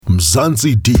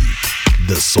Mzansi Deep,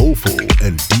 the Soulful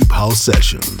and Deep House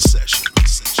Sessions.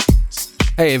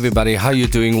 Hey everybody, how you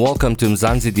doing? Welcome to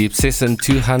Mzansi Deep Session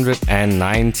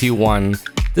 291.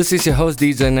 This is your host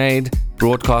DJ Nade,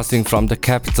 broadcasting from the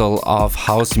capital of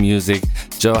house music,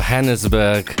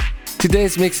 Johannesburg.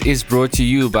 Today's mix is brought to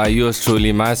you by yours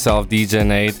truly, myself DJ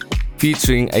Nade,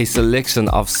 featuring a selection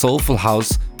of soulful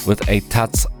house with a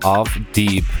touch of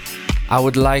deep. I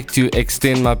would like to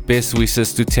extend my best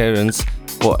wishes to Terence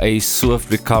for a swift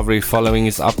recovery following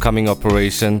his upcoming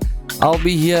operation. I'll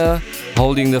be here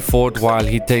holding the fort while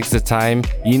he takes the time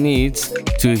he needs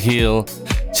to heal.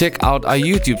 Check out our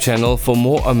YouTube channel for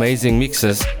more amazing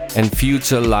mixes and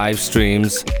future live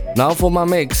streams. Now for my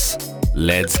mix,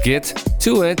 let's get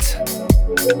to it.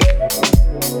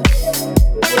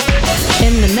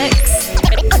 In the mix.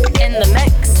 In the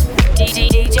mix.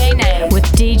 DJ Nade. With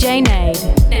DJ Nade.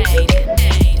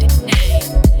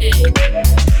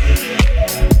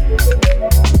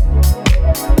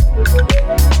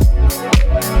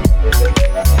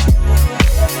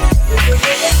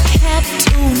 Kept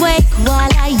awake while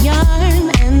I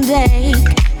yearn and ache.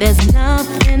 There's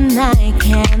nothing I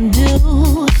can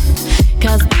do,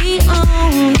 'cause the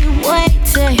only way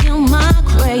to heal my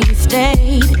crazy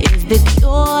state is the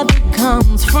cure that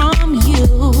comes from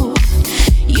you.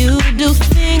 You do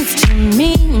things to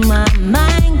me my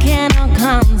mind cannot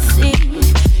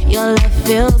conceive. Your love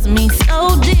fills me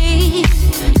so deep,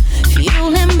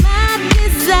 fueling my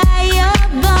desire,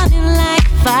 burning like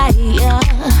fire.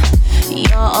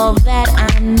 You're all that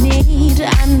I need.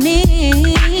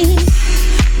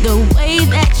 The way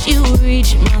that you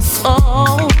reach my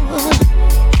soul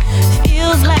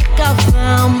feels like I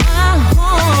found my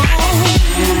home.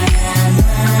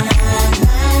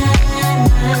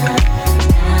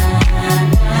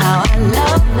 How I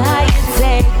love how you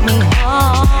take me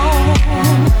home.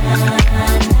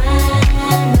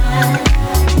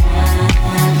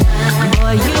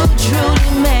 Boy, you truly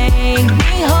make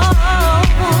me whole.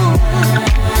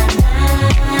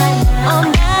 Oh,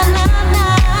 na na na,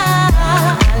 I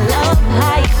love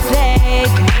how you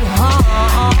take me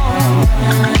home.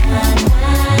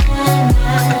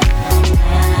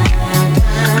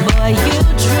 Boy, you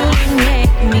truly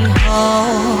make me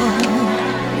whole.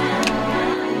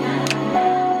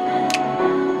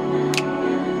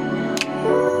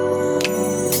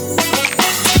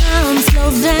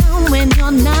 Down when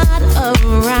you're not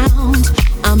around.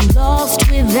 I'm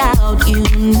lost without you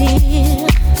near.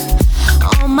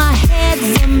 All my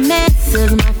head's a mess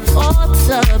as my thoughts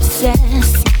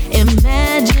obsess,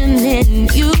 imagining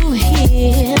you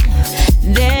here.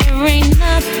 There ain't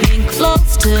nothing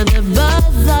close to the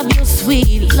buzz of your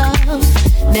sweet love.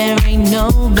 There ain't no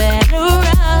better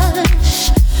rush.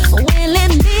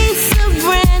 Willingly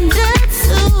surrender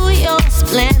to your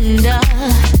splendor.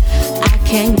 I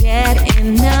can't get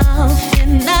enough.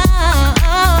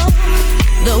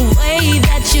 The way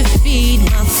that you feed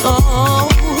my soul,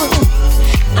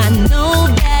 I know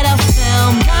that I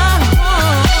found my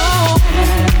home.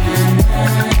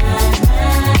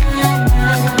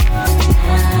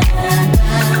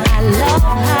 I love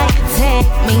how you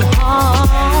take me home.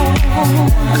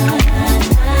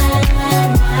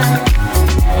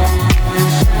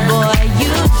 Boy,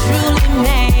 you truly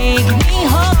make me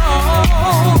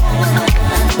whole.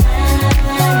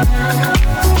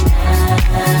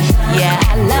 Yeah, I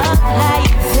love how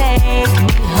you take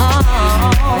me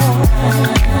home.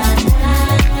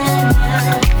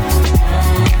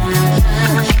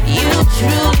 You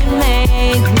truly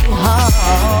make me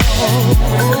whole.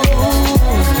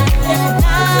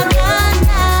 Na na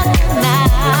na na na.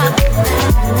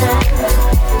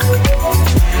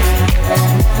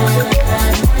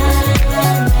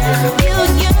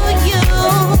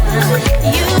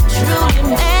 You truly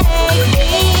make me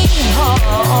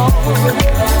whole.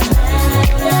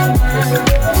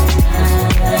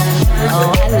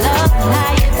 Oh, I love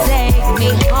how you take me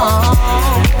home.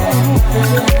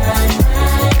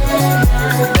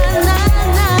 Na,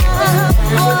 na,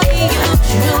 boy, you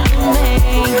truly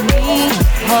make me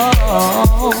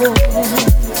whole.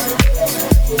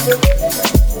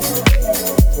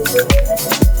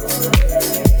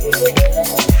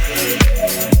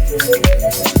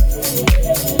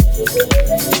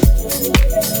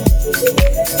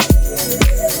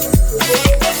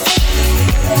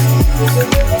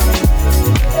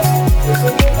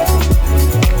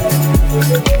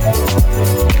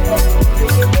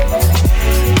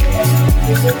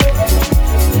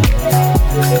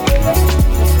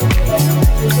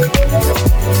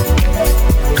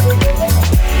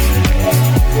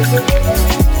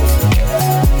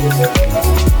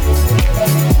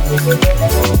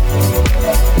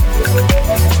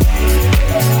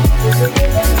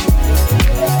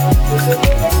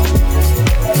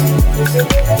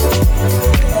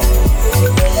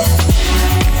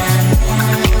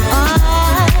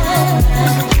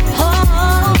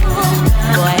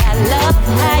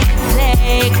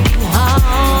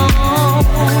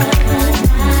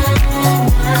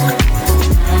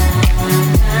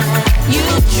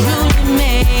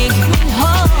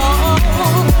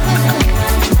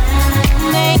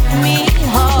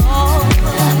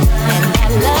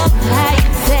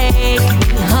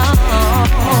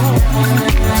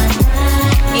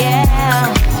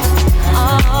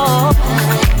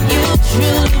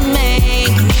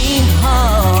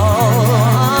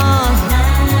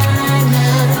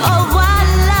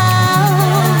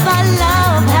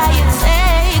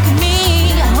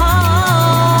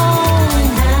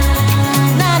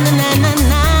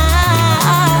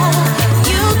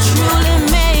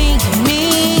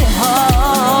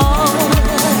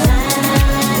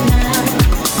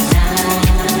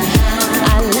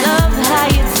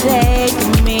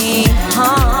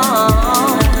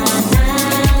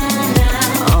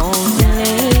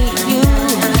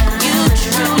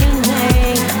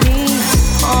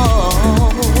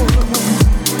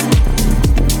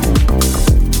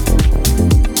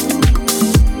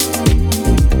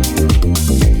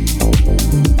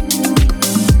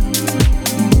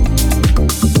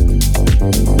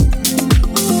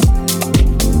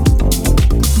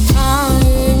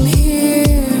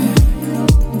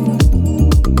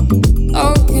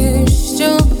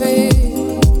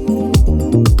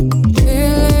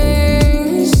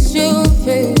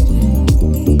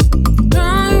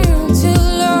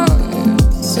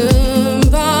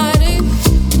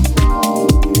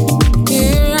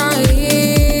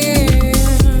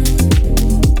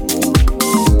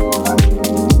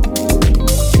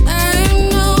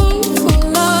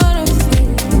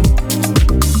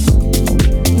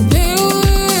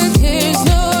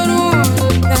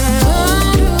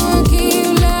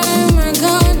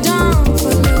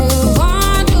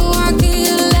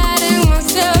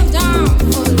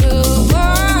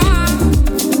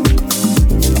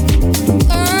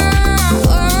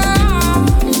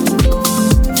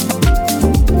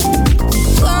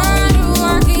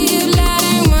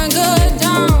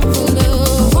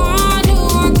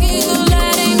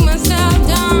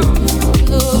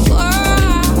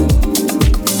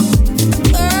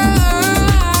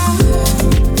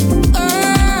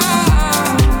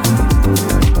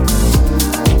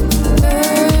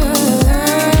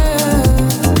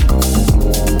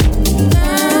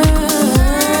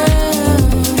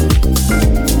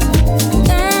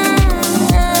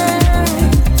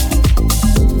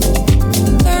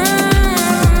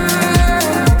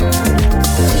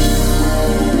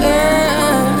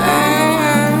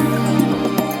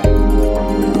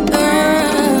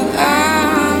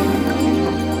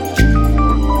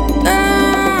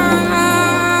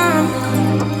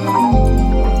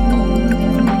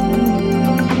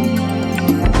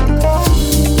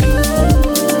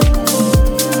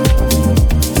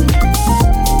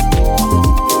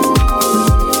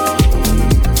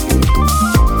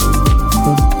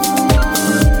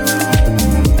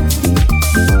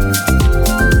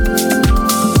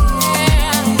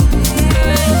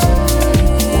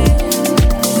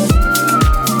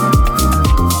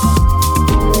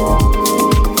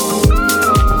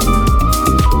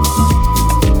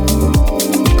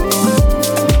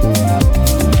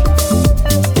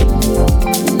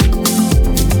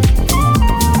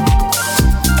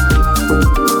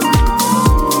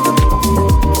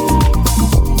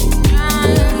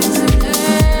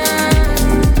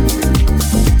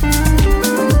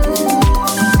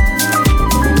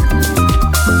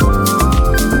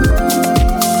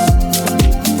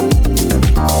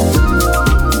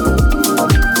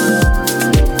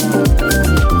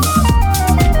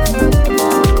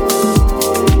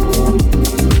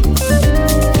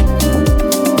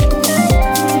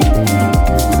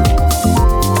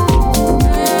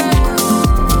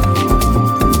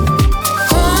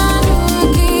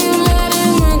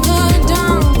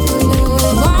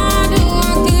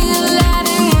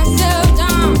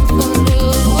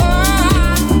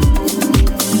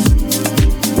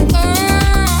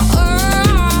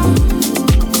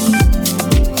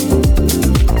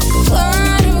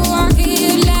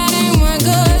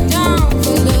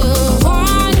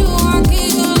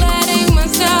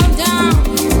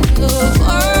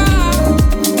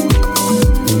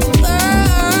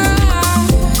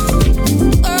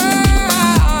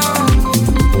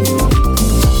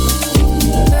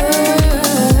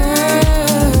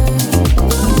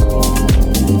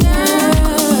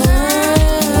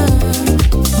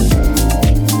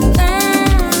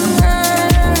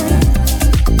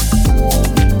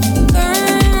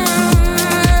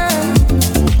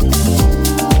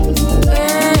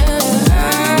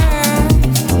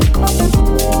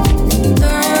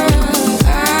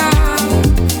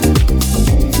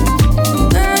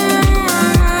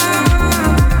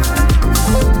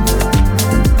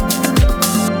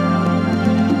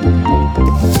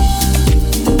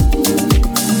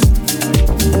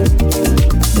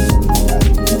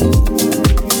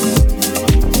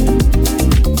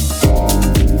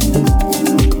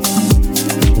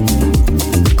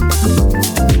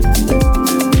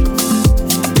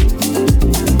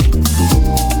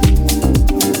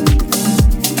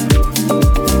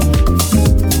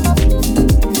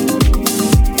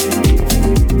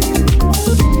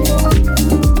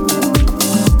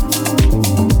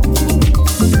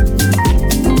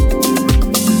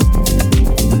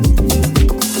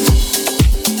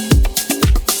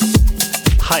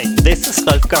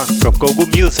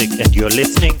 music, and you're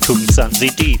listening to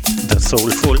Mzansi Deep, the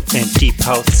Soulful and Deep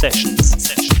House Sessions.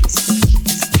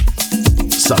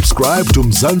 Subscribe to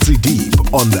Mzansi Deep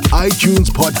on the iTunes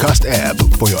podcast app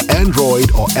for your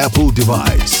Android or Apple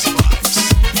device.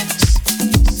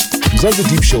 Mzansi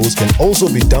Deep shows can also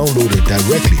be downloaded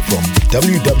directly from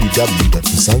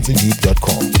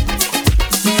www.mzansideep.com.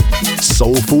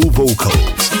 Soulful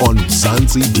vocals on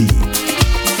Mzansi Deep.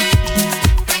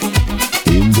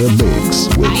 In the mix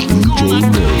with DJ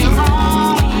Nade.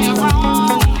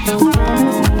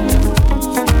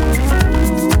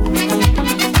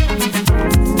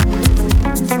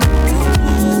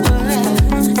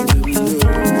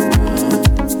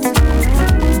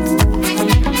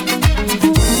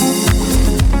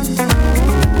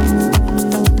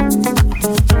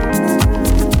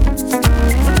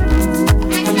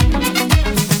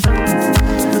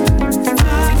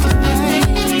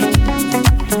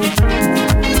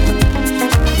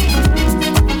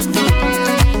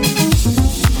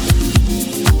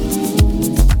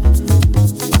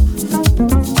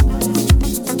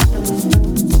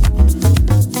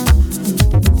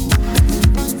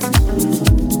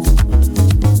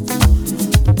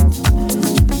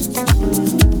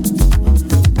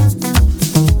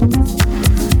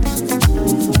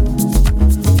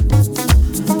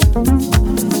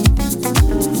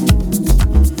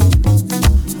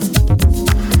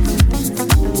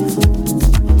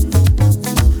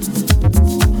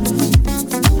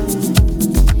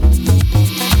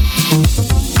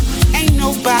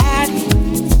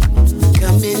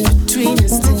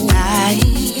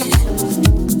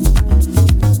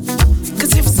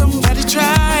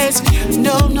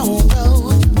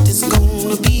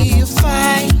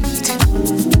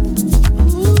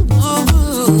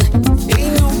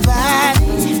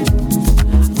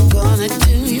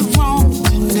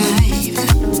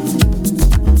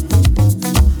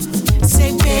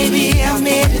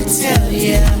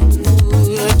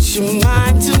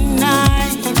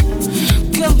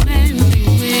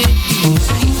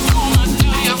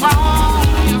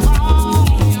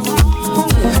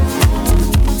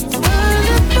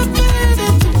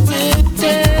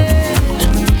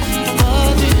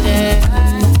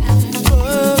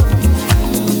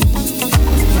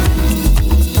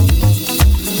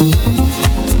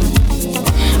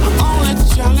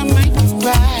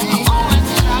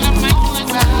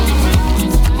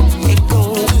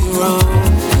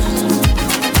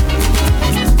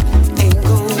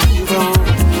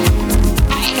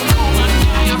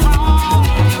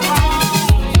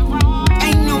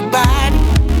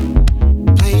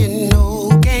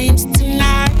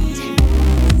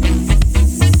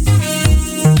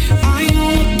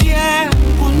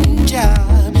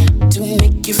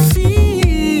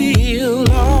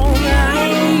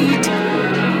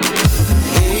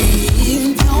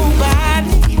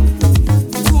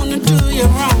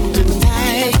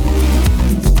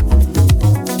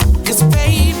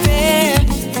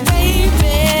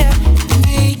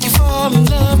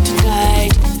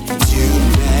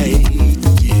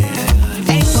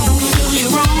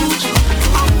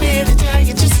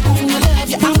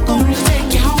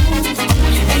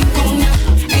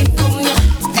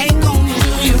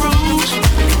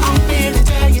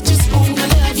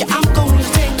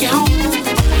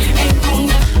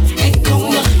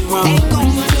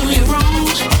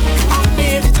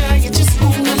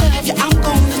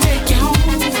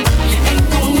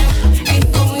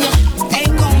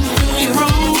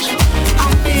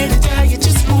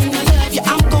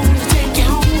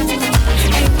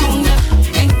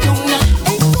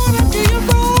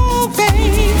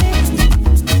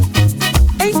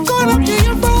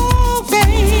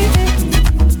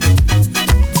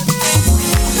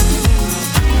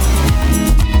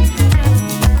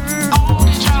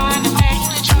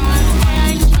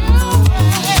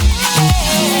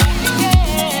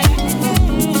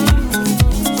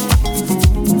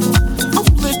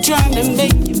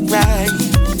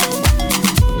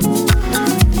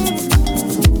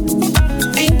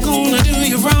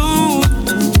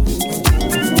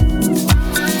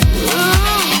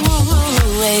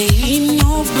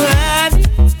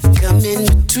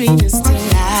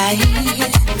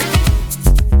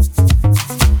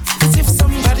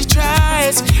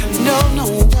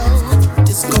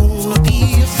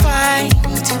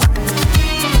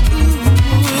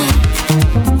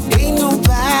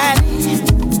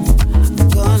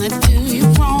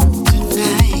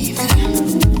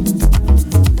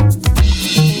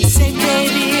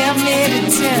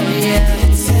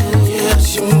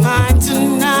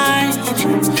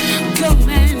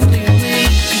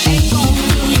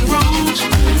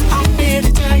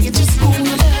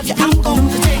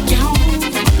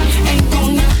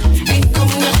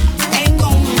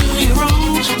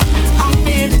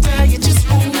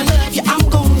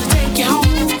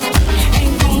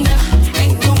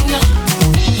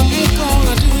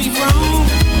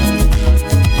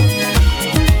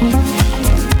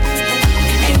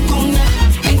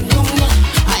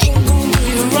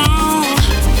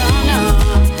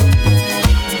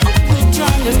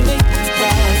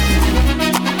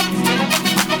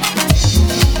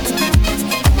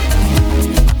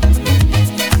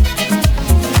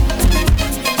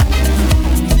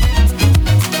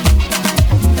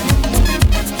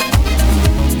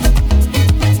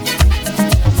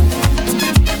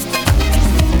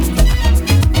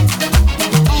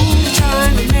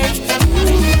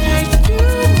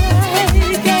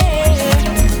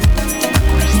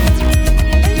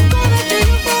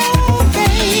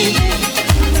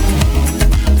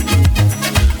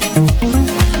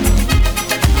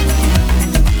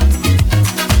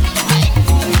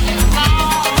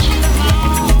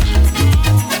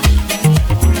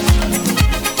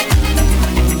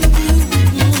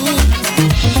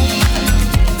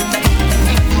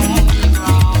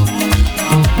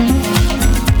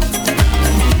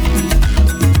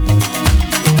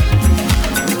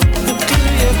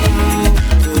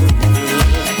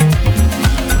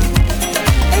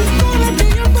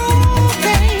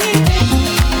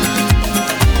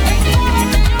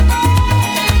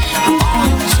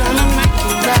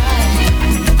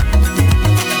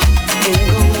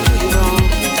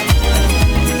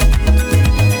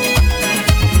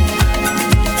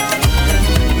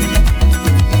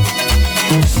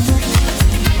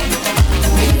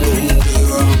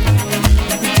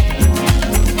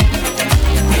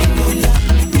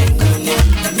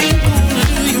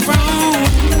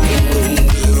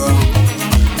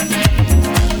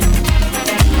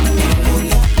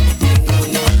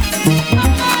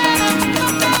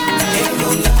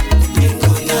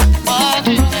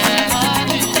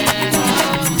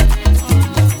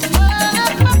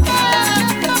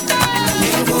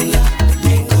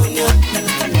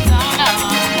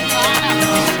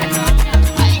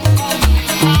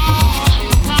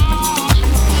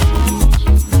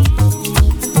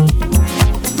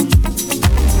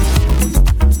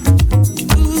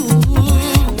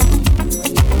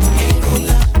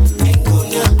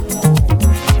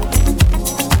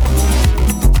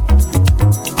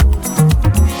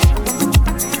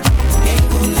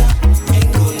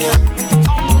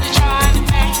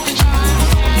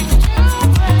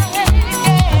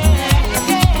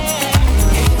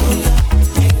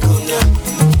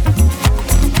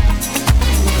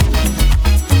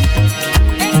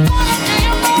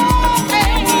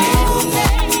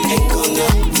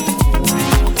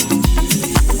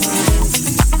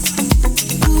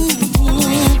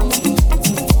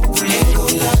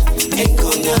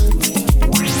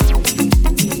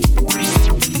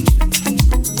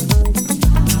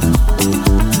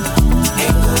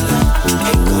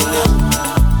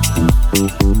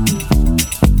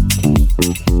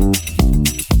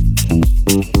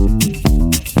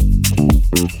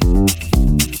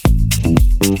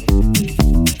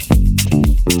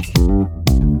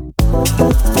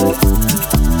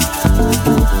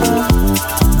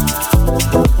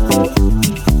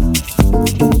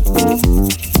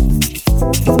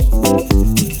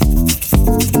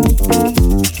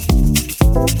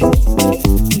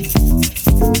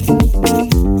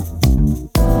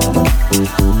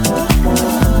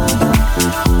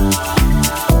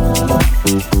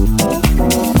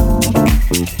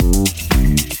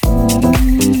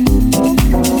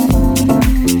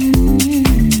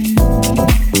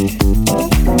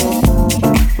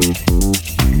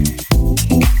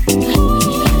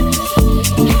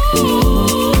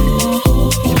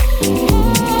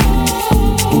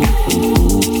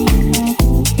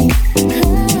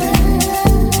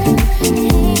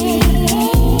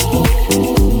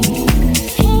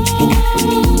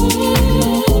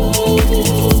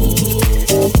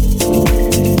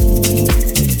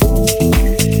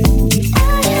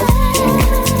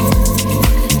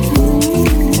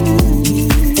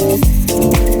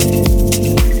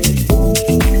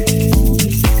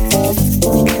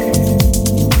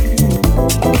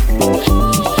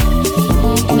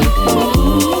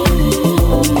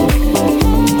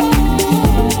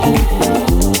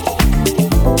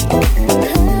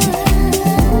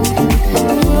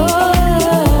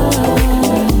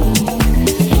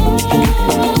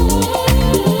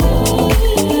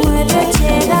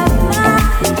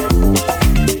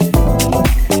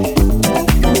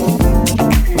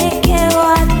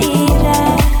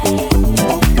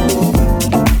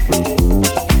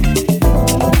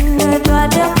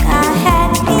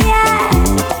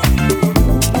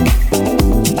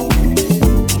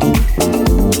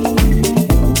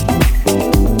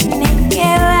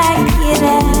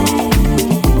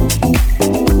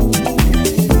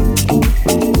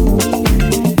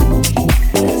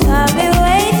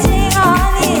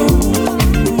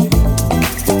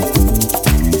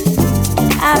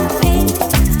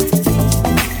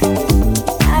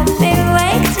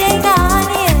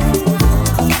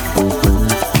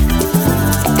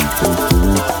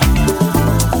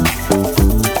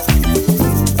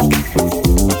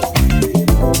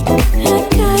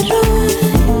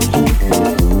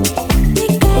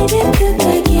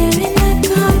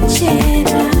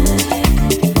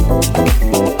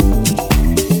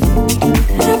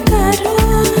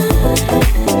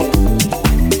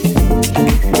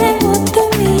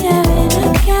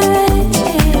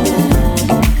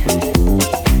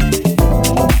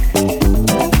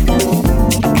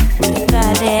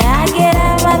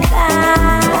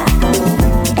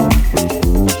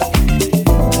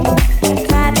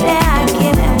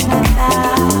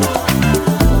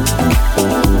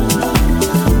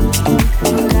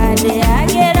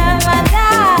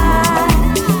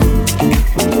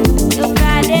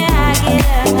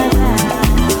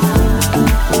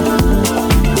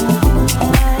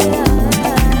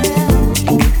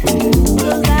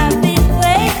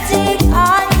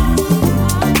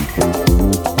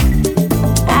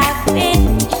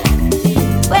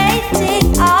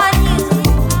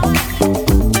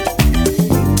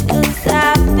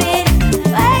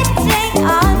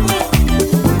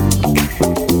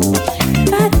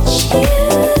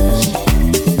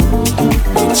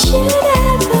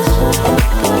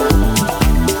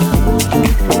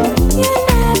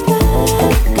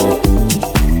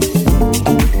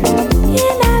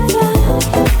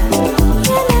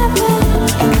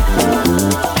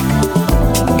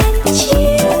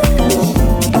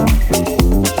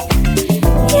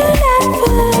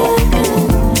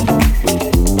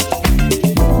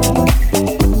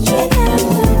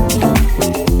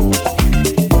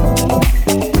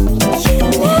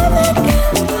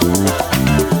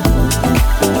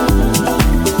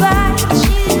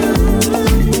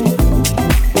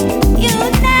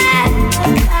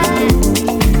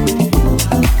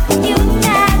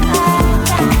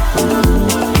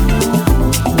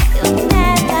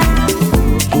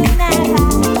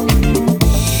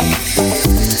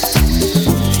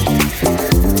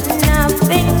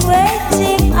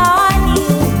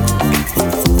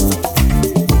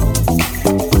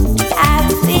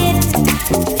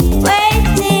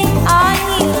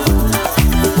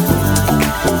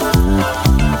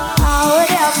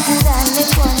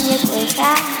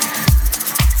 kuta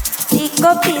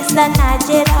Tiko pisa na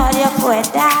jiroria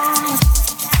kuta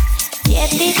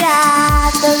Yeti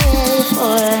da to geri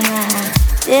purna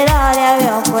Jiroria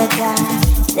vyo kuta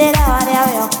Jiroria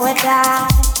vyo kuta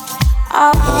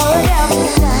Ahora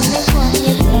kuta ni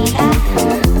kunye kuta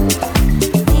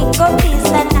Tiko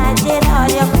pisa na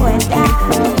jiroria kuta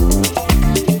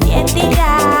Yeti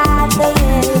da to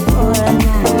geri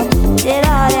purna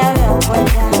Jiroria vyo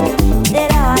kuta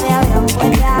Jiroria vyo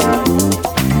kuta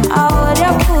Ahora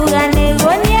pura ni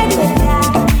kunye kuta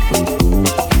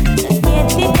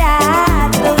Yeti da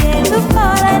to geri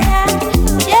purna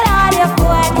Jiroria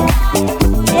kuta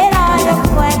Jiroria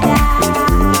kuta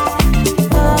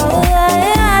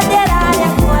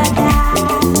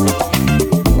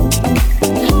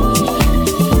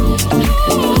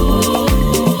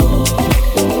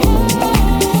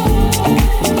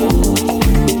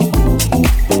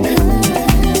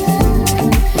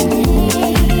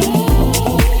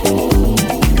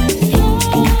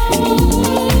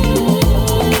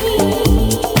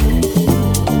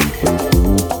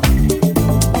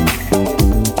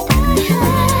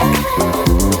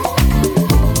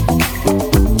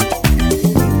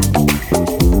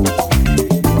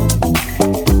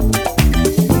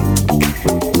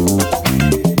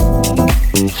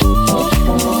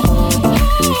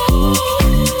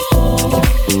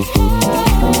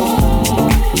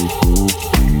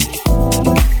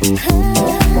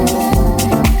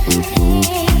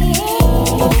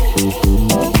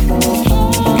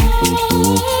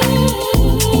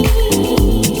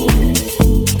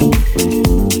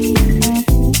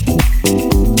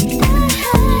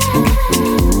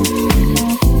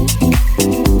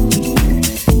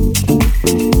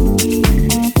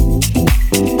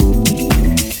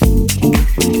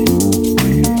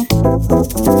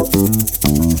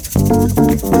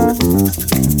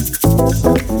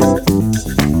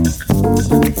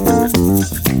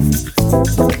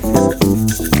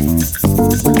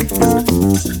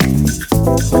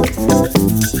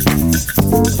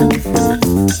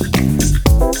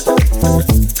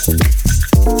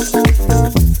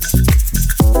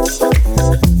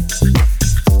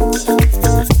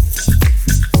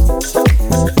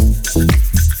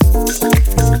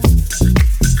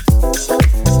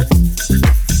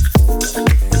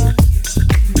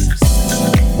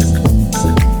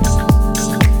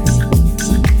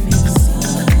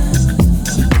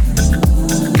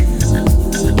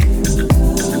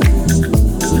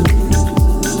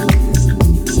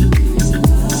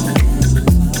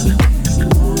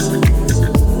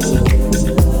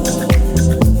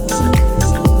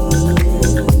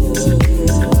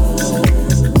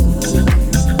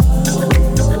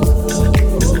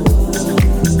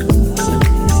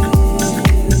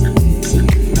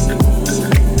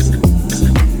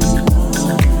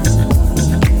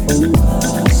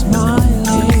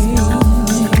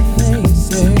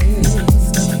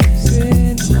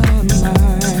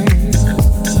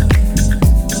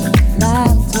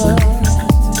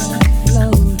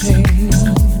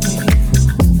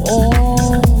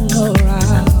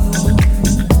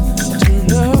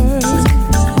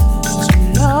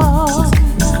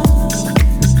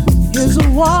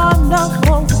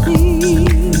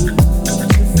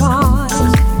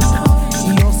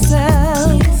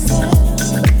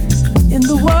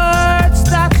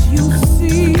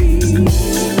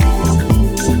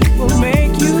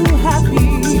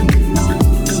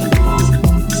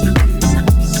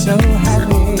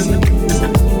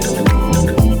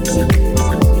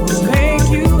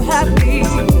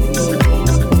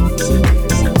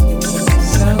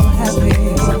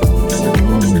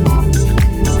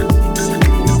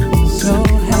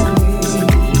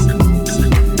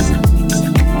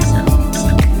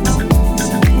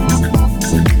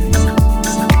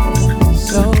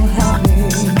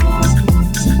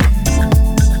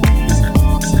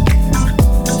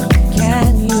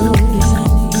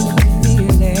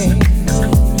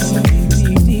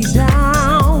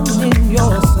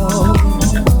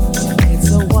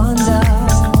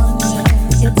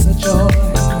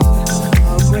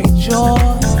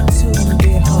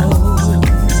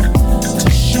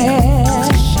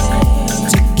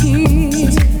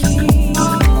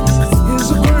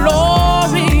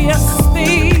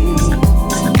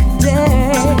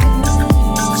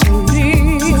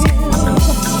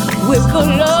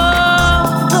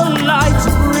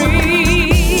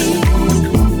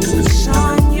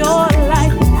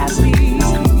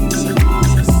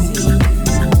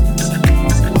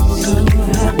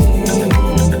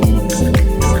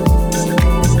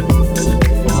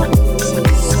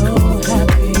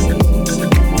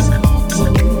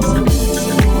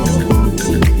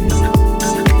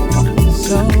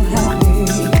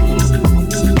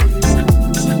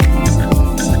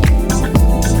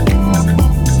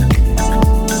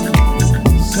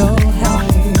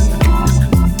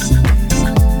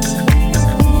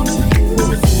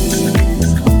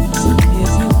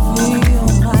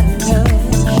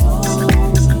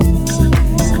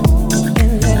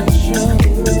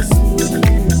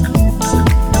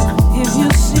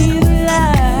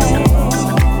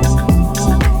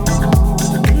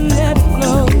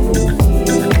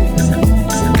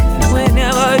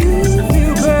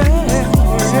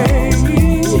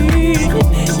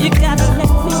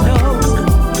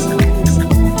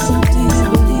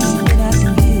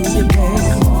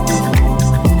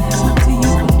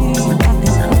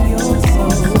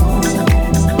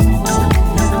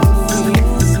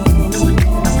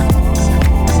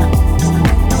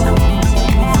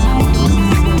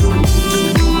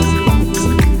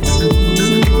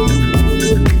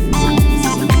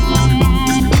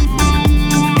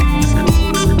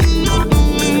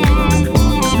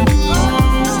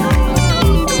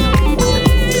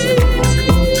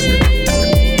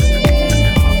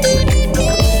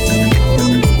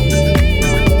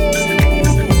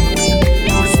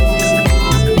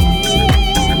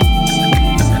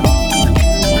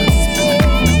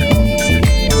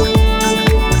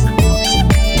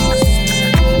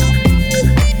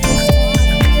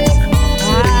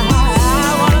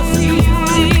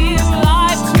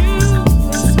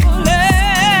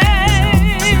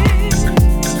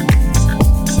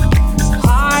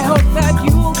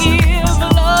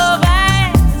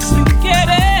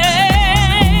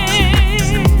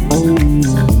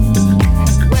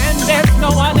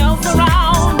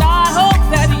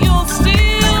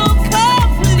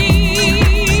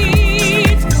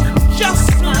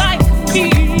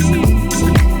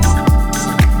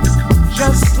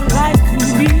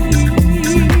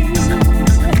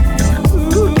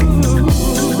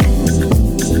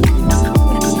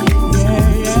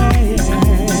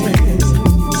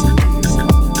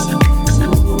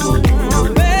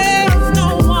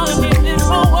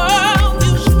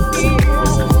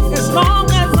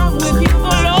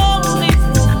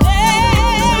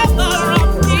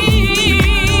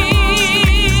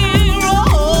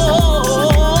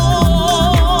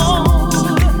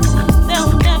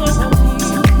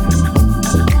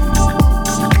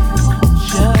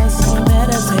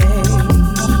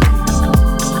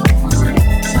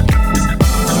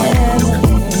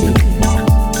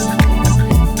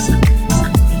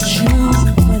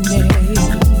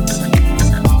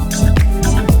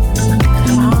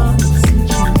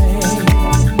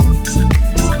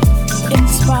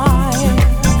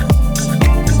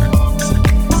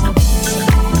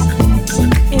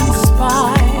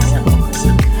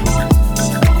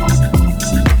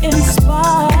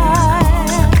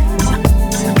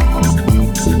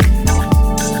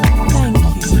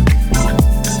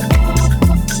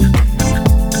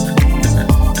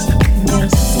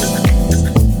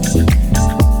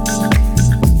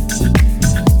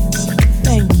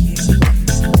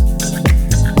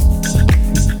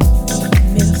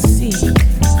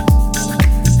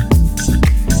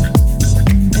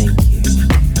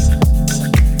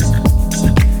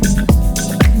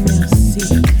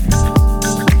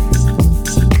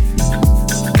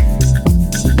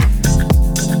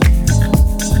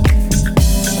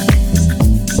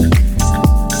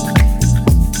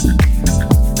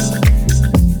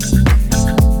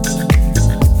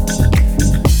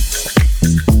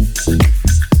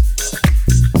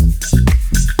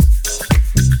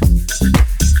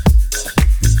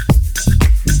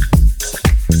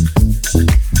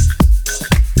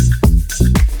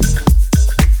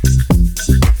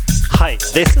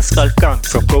Khan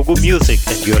from Gogo Music,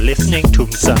 and you're listening to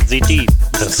Mzansi Deep,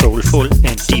 the soulful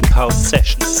and deep house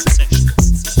sessions.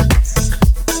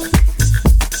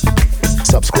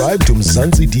 Subscribe to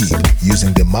Mzansi Deep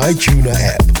using the MyTuner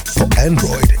app for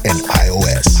Android and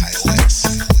iOS.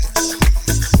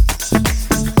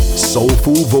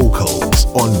 Soulful vocals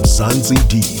on Mzansi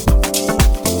Deep.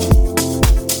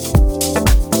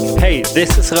 Hey,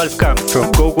 this is Ralph Khan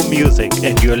from Gogo Music,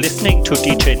 and you're listening to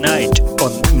DJ Night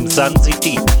on Mzansi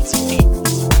Deep.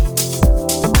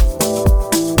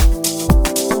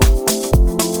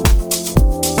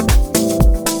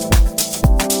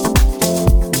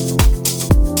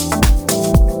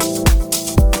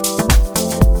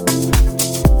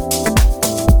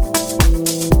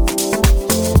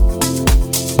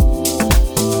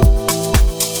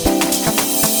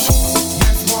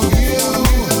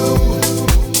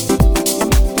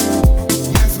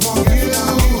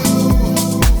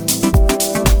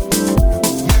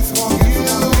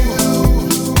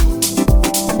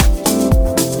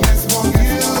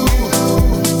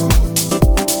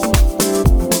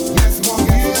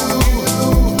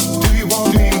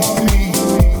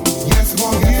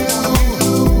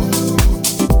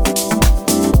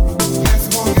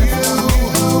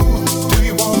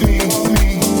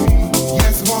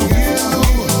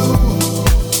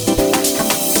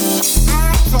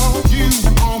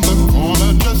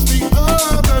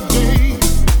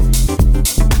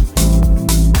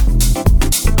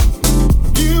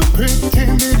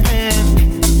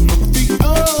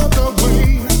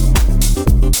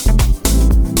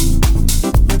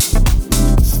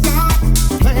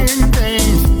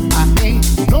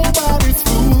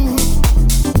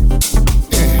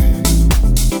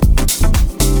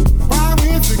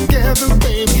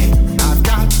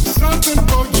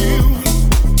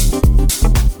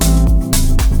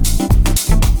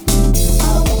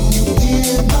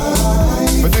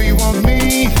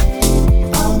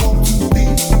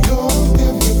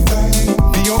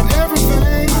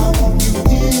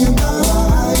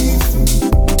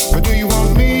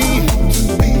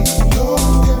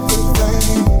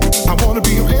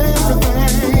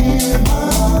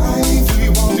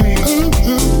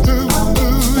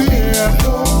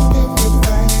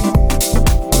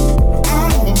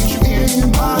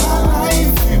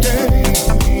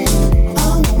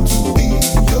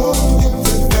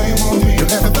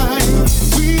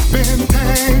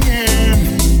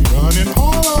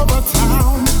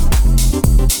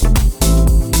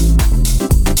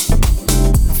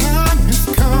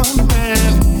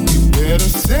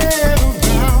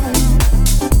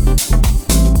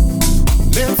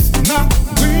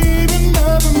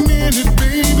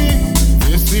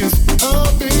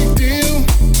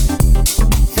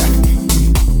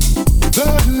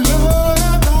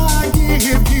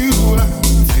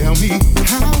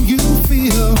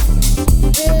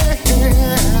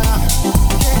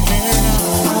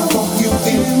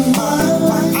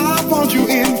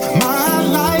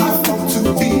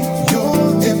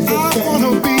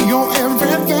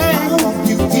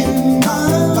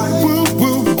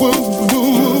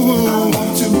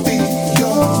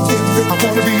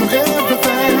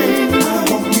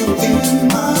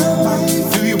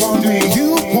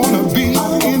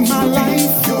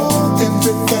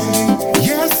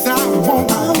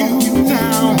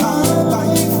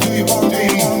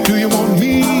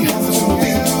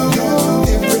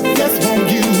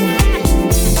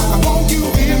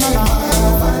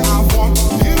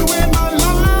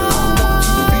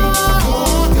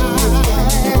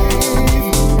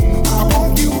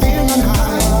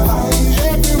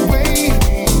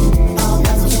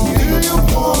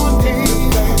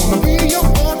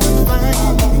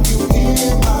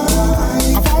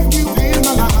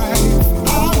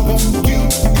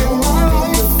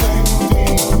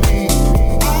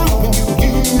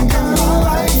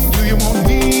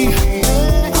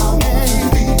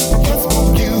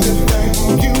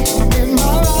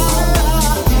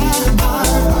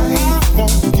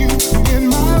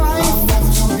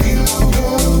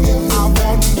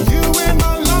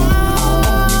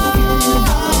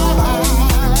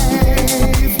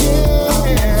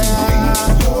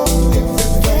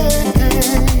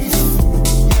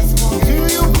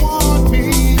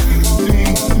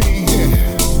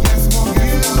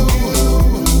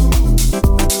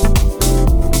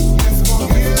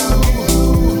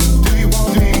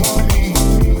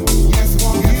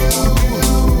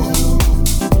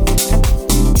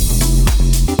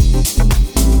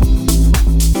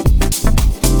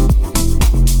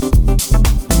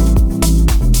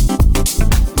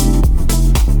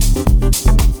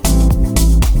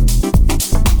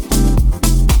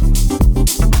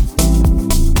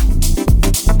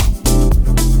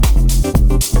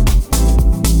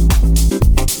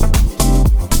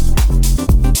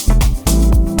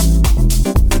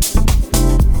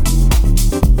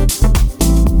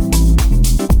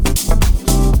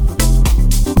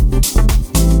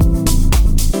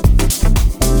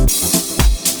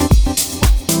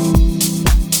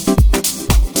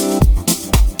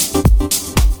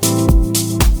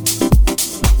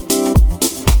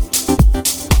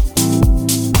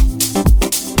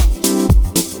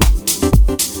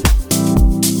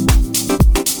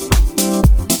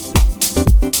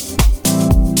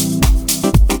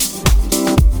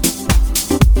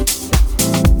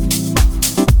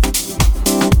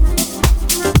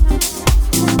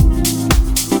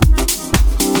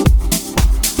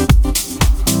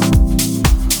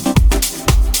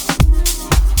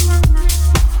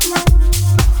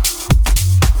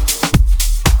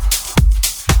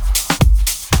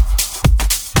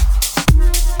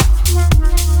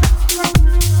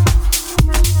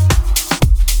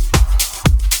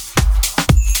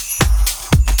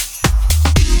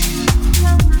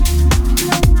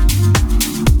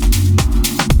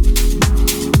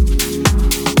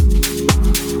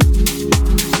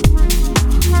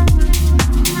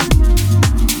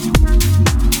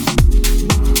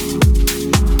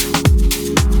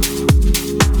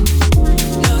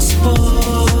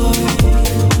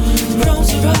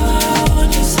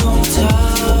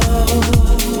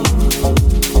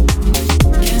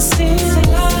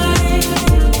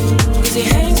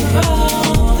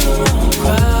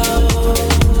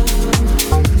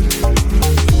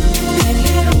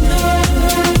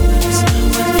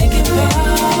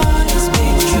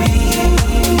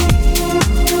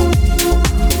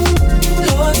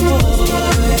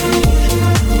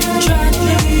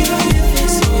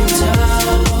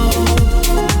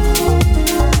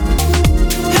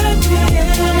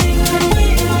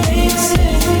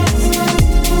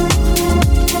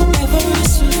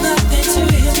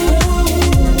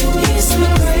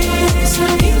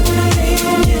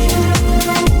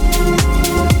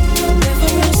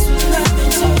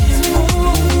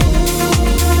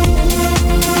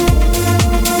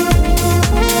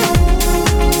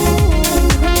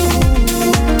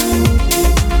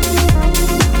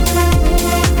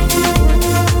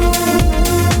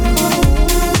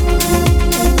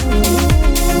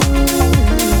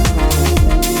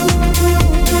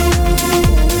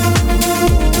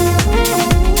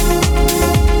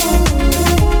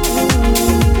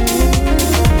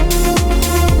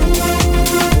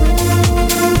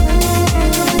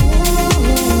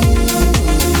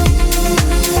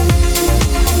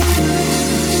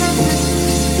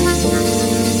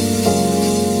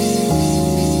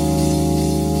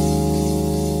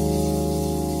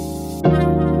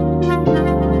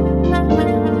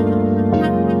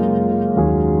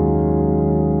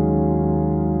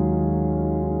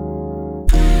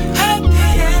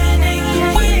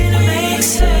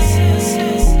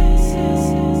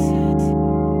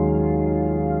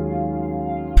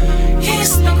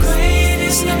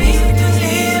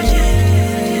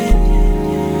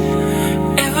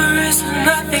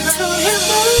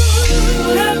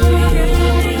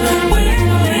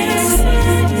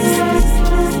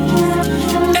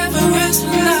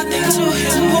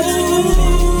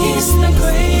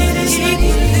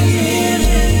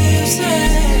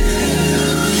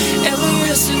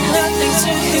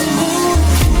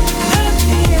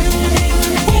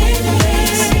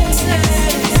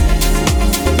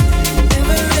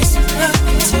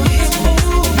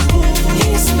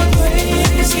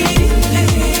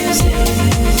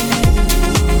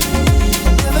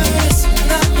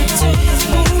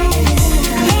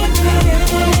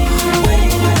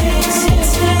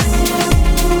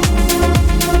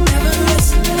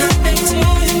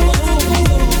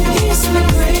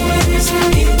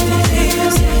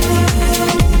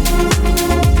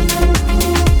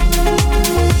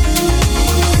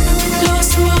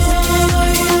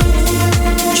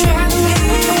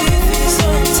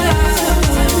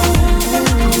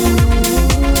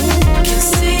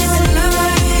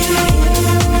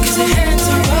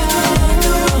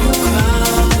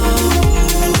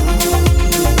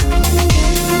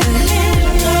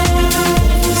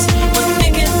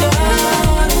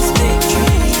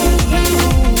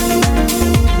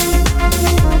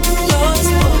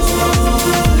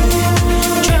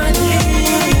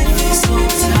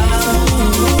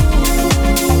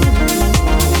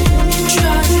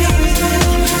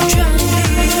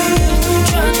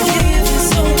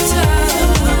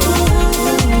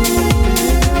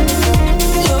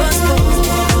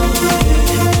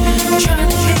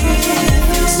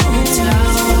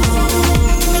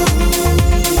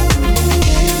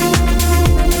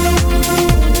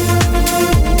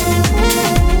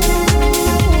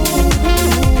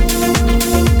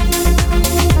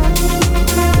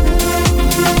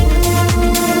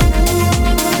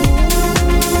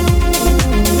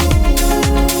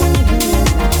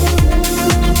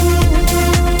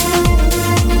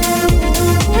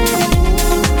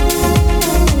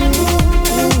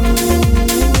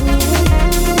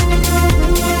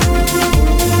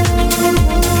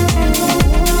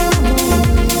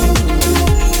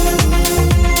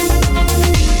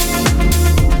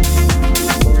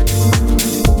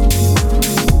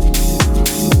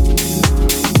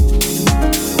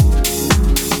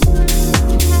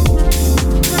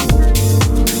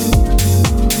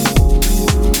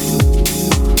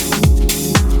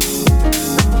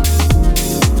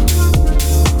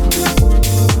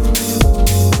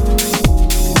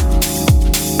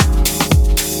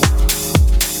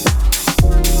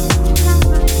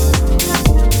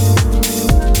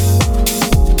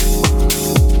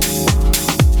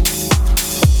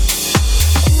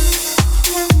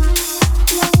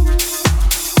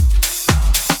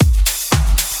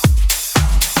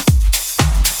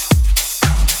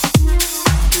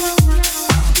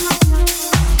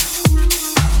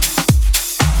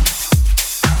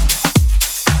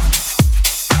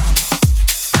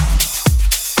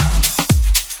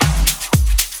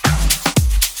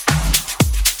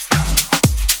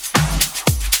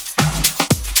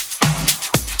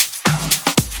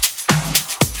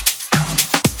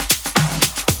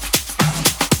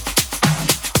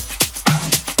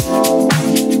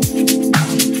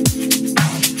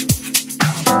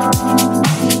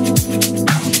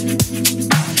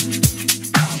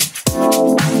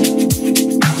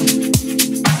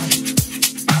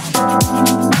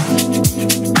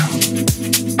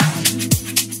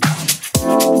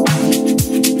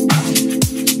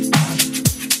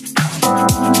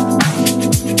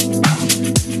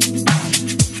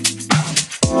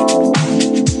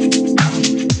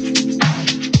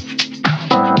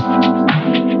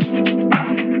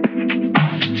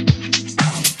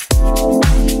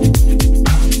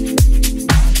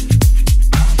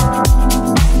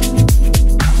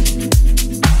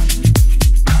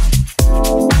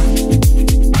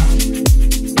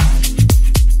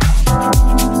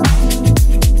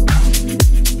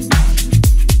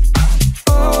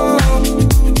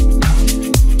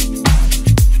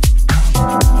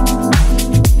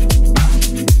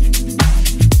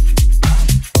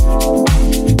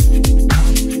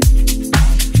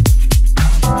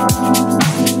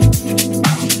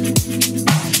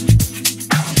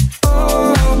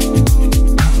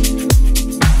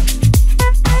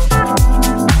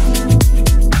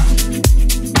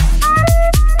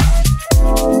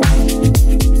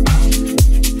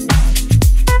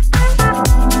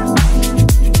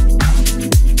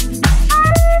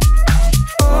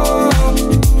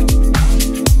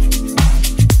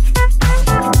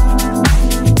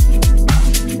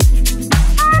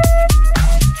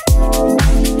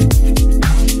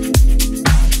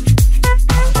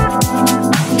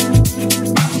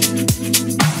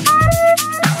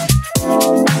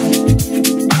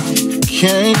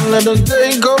 Can't let a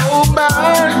day go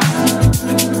by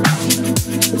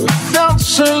without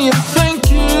saying thank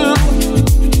you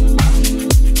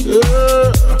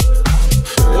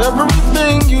for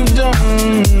everything you've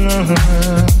done.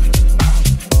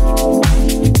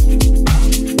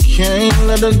 Can't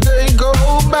let a day go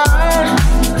by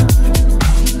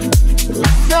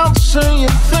without saying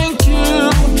thank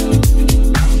you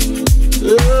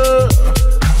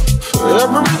for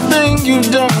everything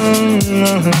you've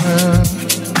done.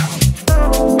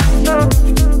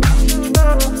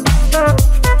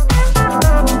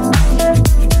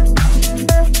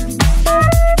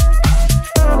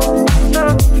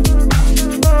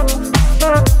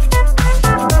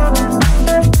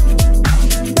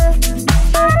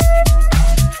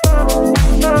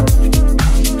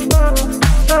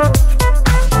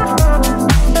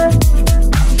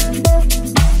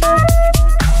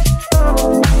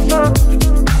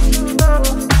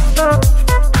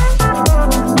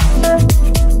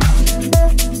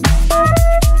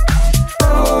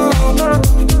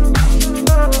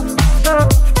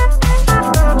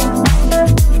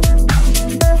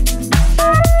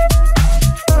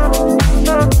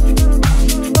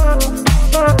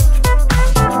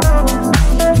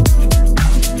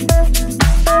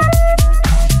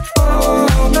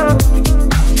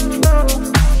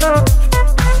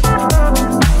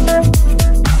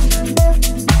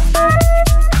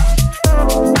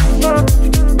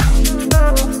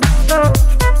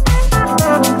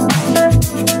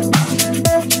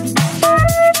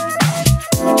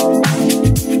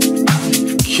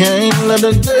 Can't let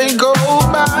a day go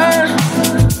by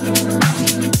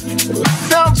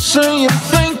without saying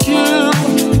thank you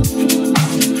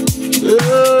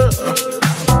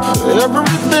for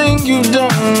everything you've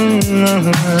done.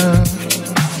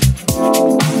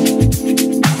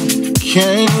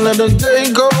 Can't let a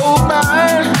day go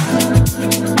by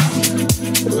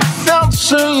without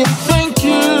saying thank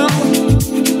you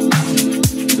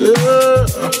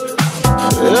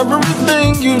for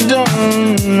everything you've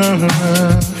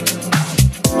done.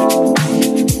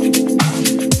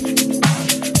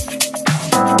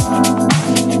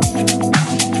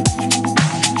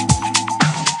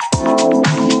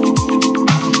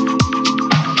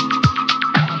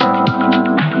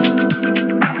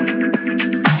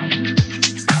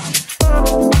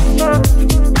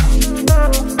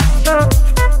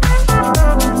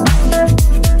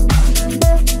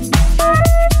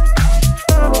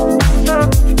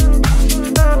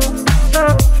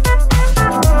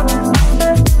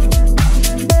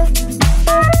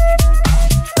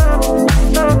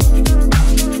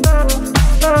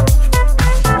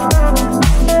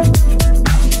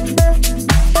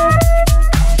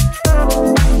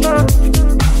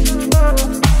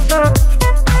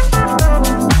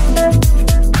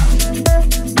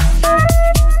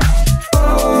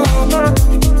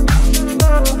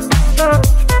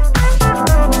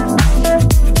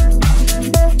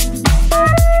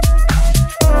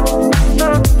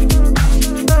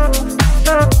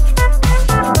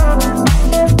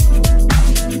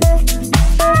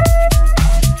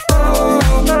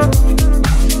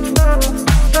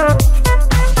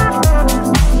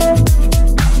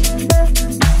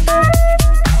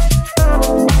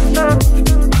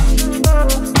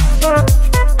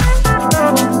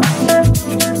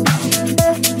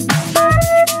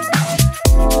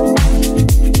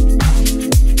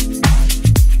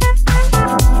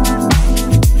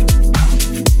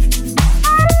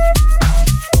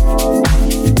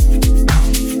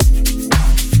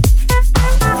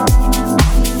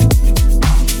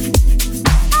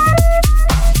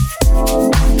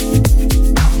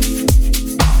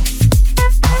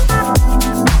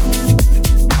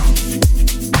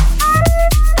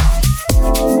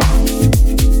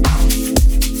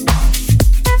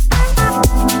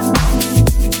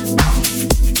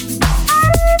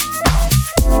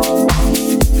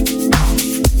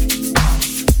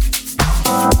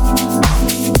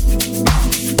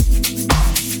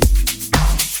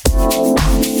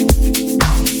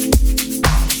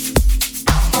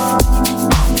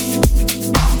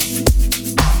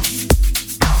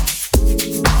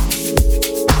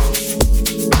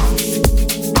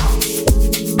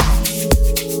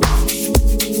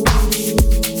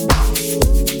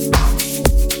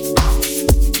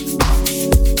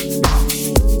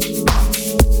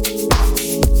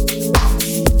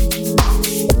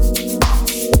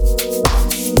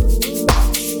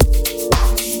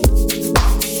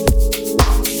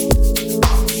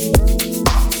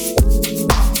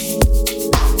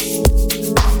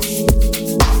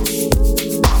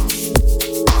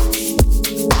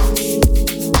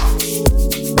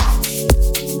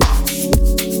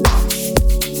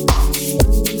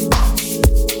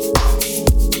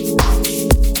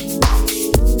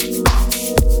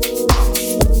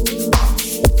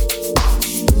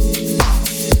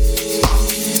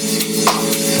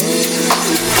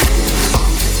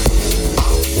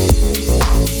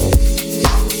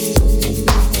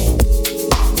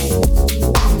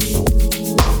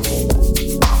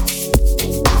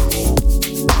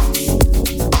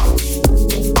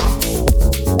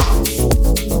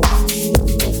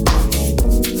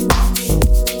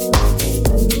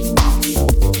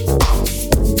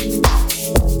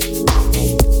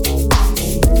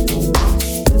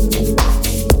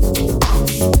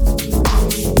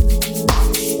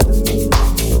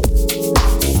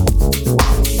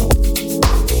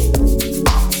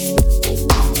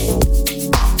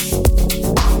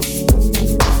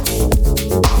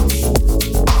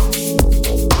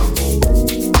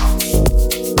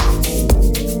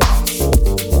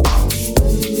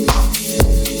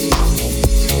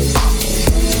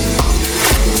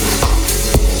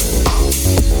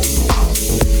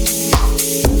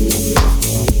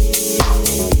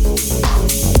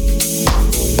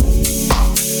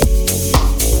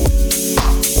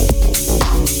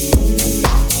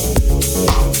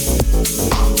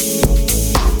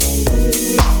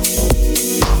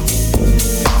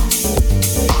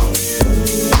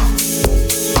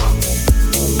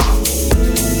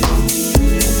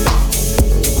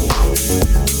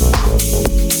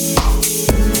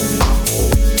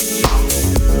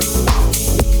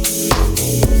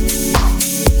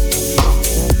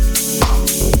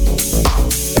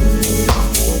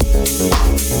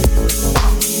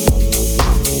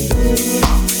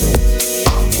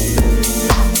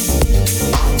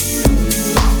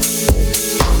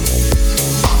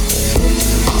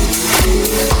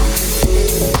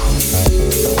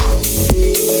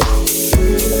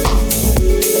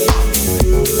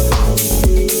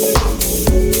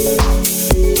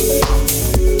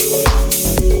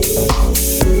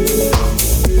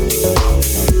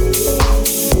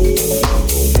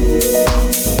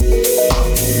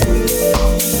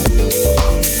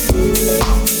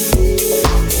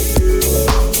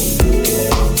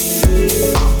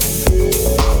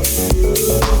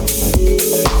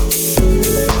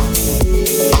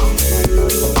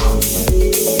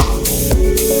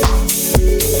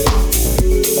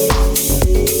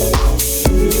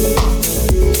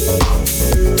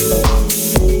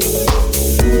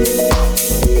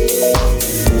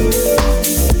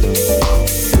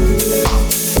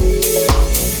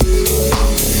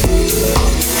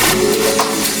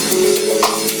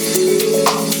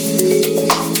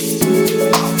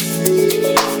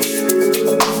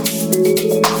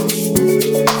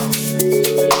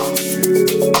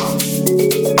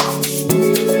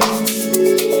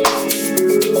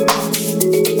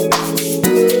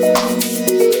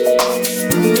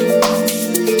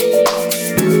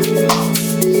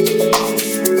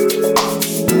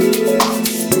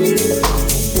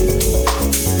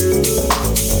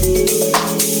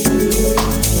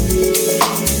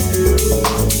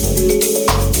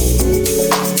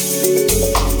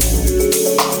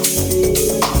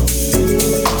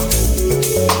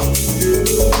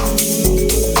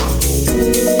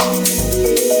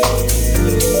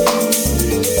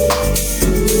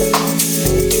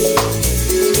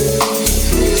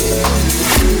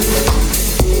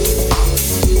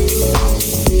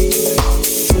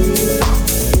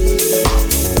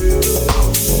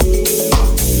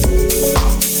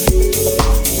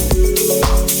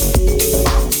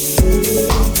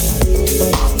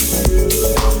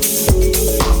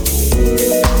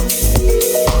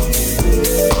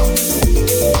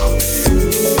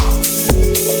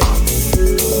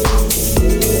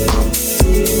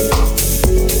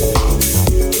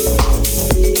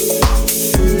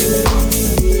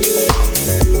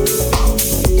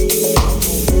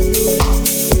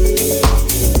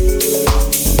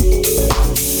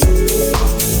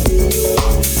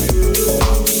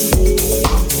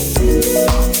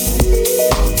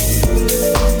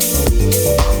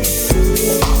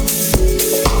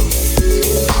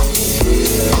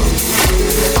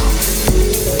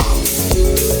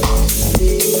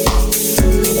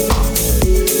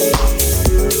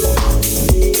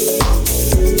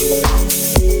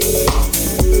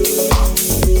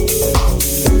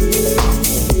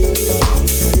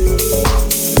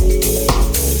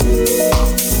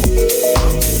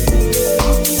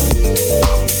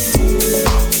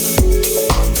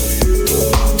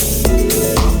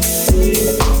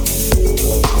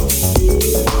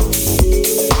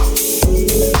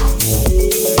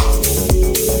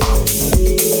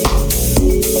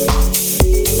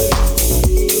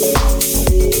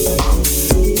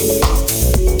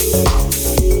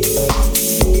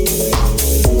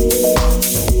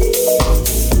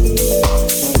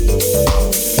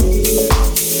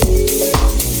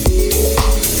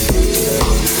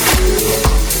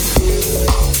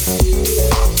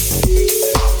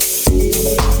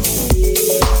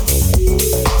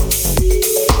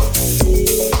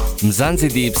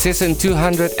 Mzansi Deep Session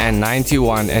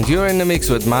 291, and you're in the mix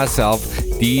with myself,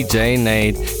 DJ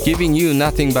Nate, giving you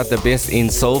nothing but the best in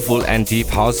soulful and deep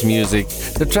house music.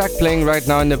 The track playing right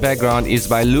now in the background is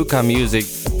by Luca Music,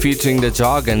 featuring the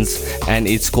Jargons, and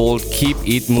it's called Keep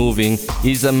It Moving.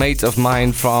 He's a mate of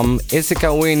mine from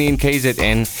Esikaweni in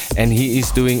KZN, and he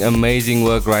is doing amazing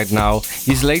work right now.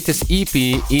 His latest EP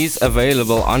is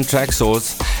available on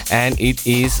Traxsource, and it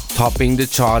is topping the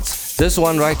charts. This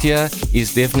one right here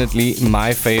is definitely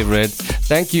my favorite.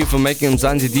 Thank you for making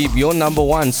Mzansi Deep your number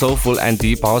one soulful and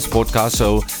deep house podcast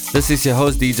show. This is your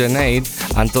host DJ Nate.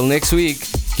 Until next week,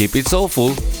 keep it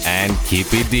soulful and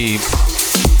keep it deep.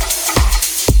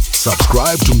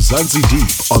 Subscribe to Mzansi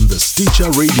Deep on the Stitcher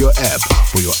Radio app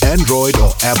for your Android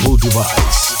or Apple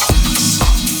device.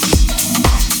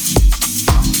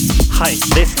 Hi,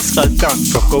 this is Ralf Gang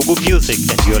from Gogo Music,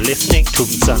 and you're listening to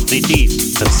Mzansi Deep,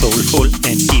 the soulful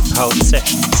and deep house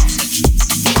sessions.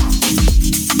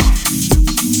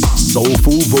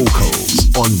 Soulful vocals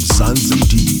on Mzansi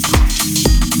Deep.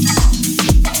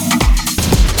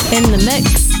 In the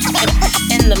mix.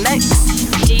 In the mix.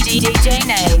 DJ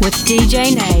Nade. With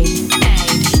DJ Nade.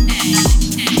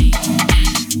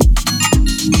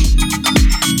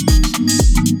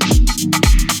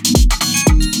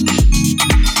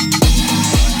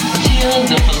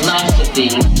 The philosophy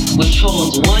which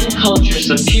holds one culture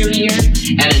superior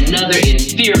and another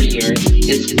inferior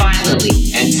is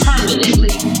finally and permanently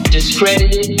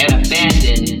discredited and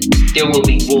abandoned, there will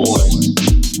be wars.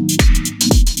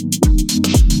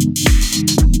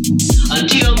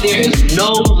 Until there is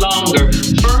no longer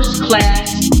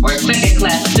first-class or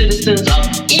second-class citizens of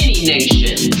any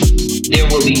nation, there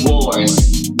will be wars.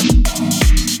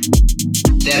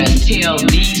 That until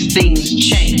these things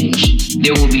change,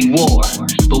 there will be war,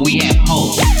 but we have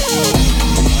hope.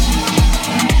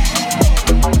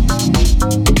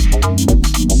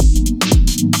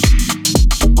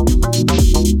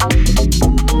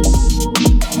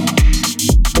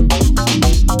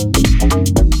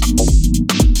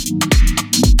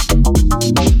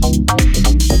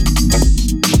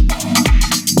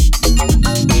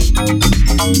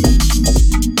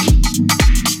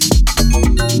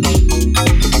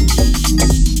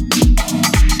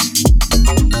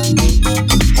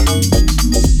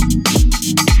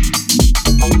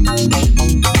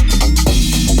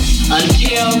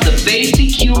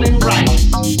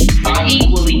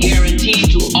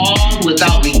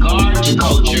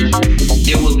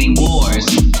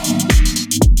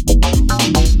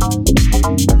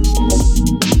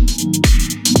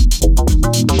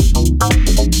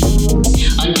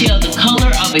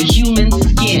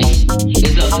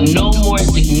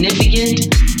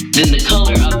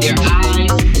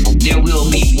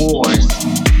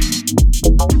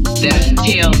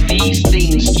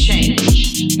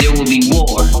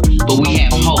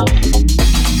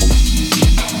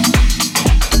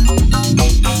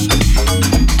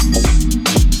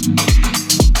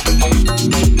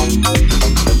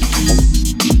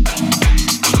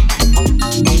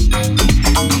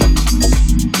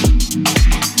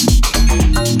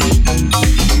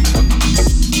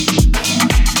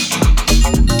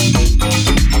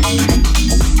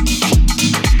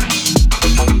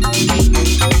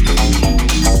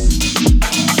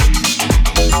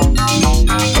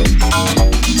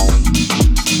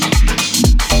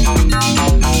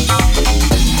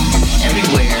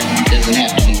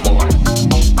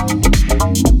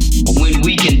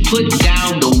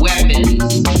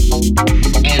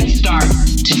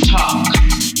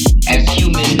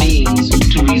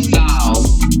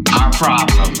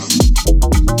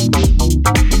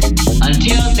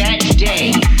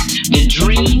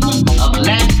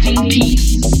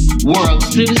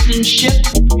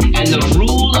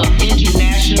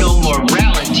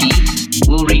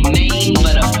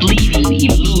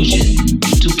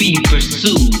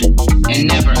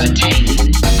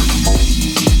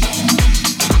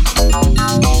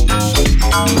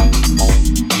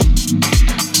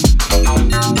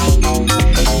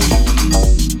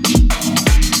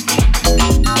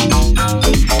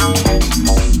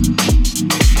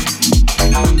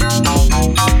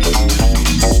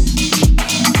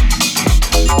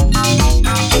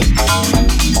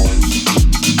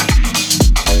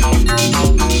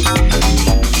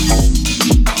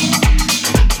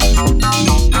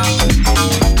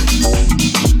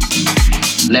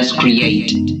 Let's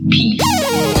create peace.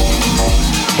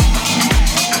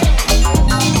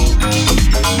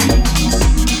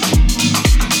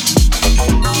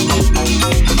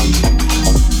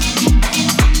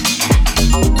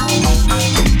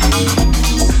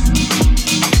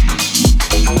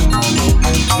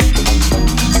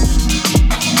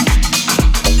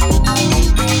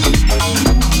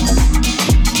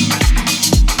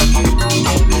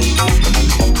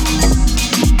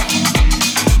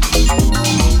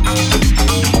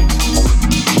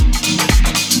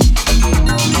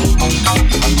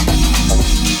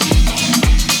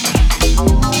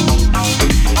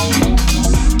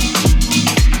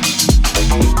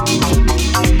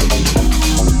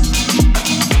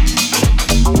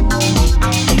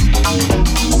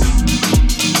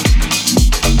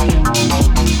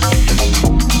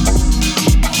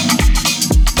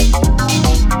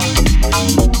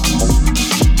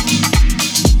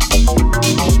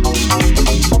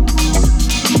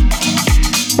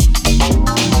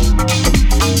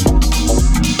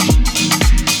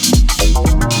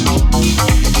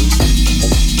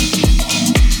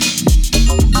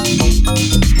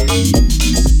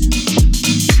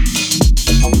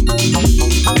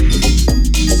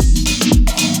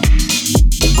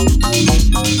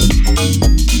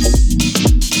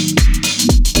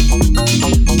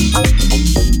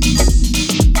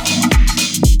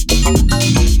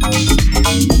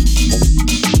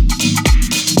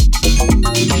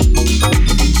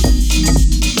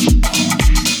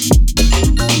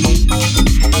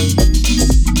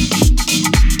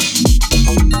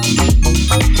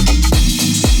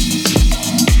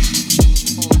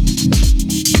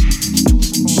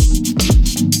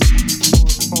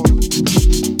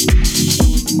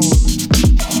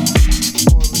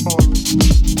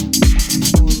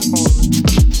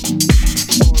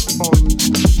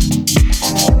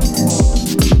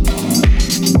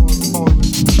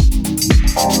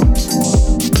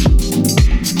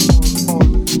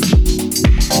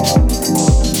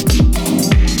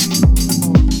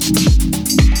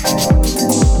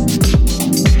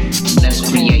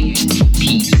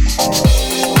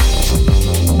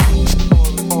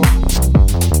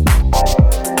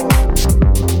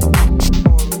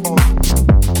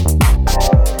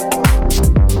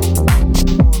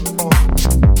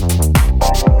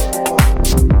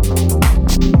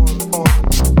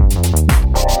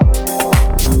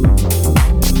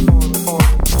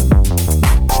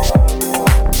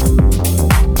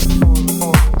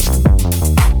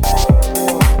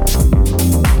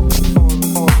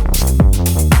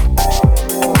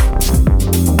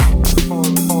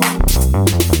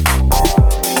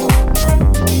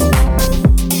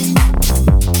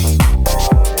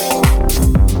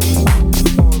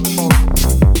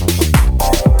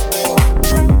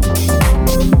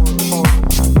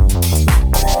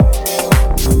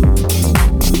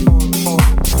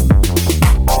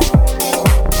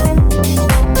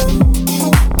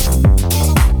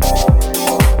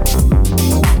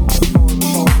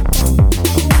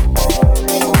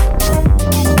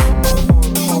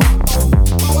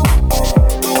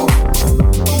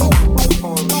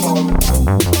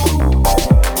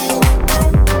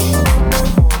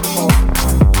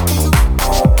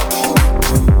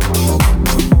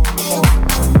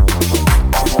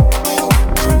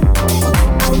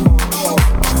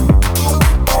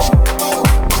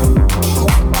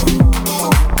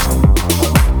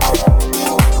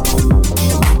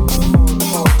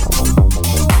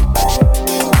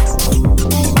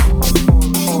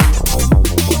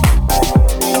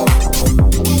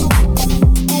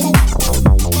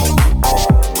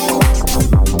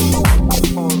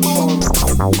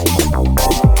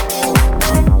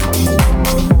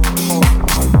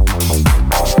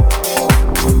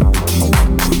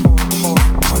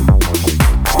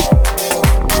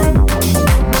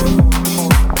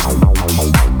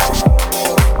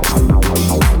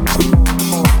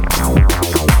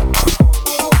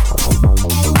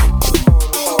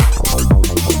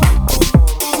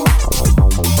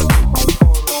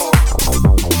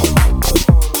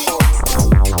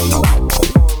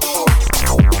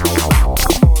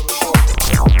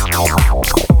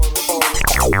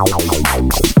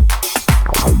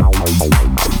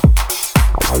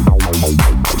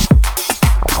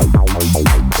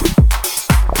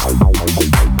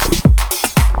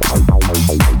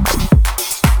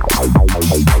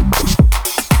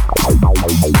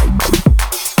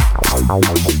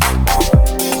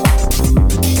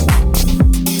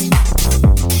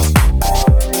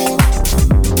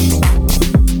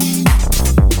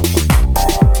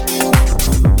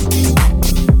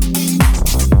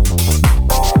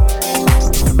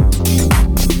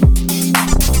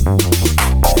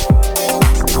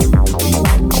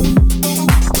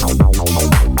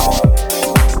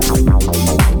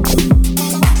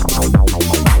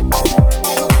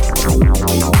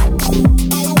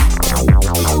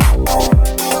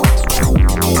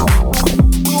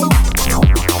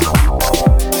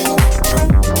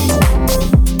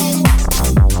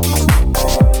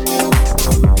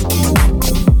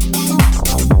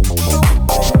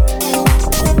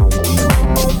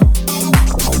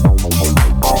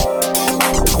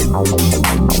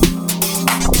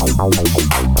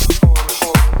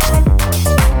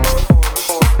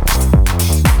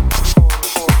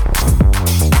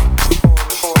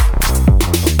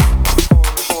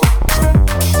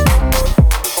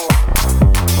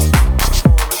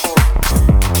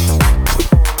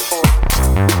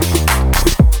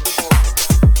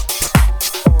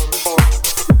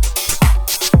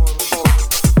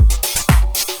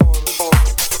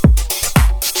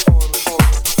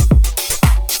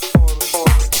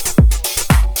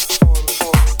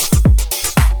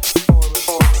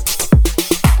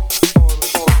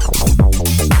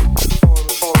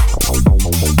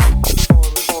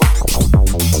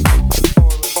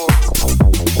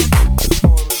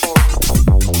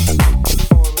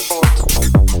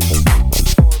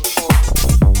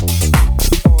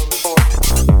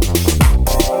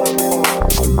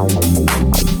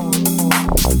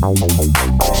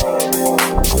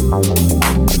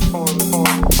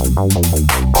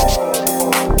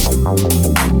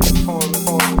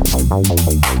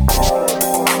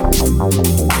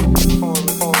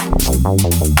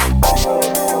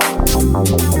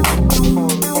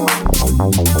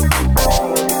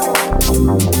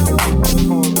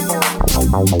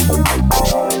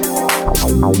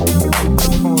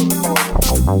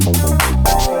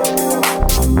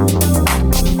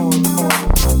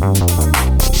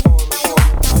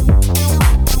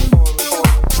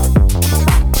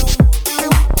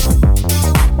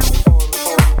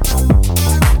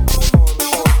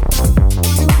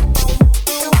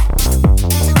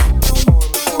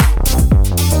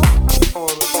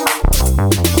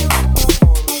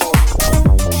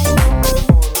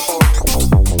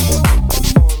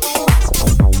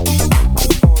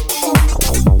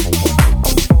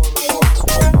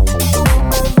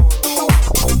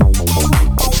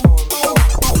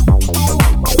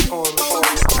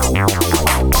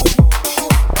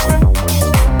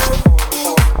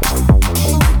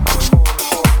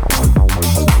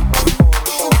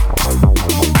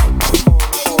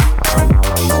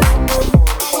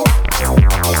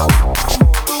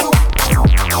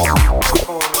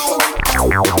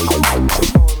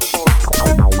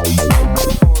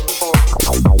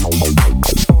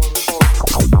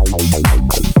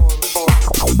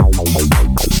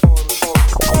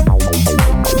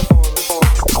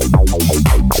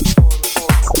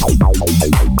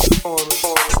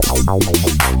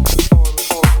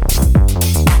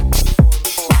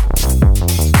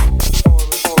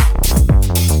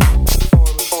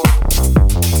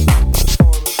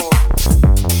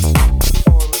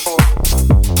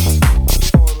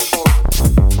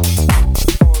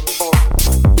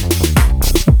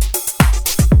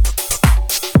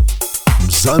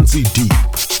 Zanzi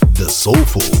Deep, the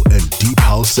Soulful and Deep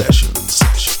House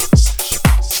Sessions.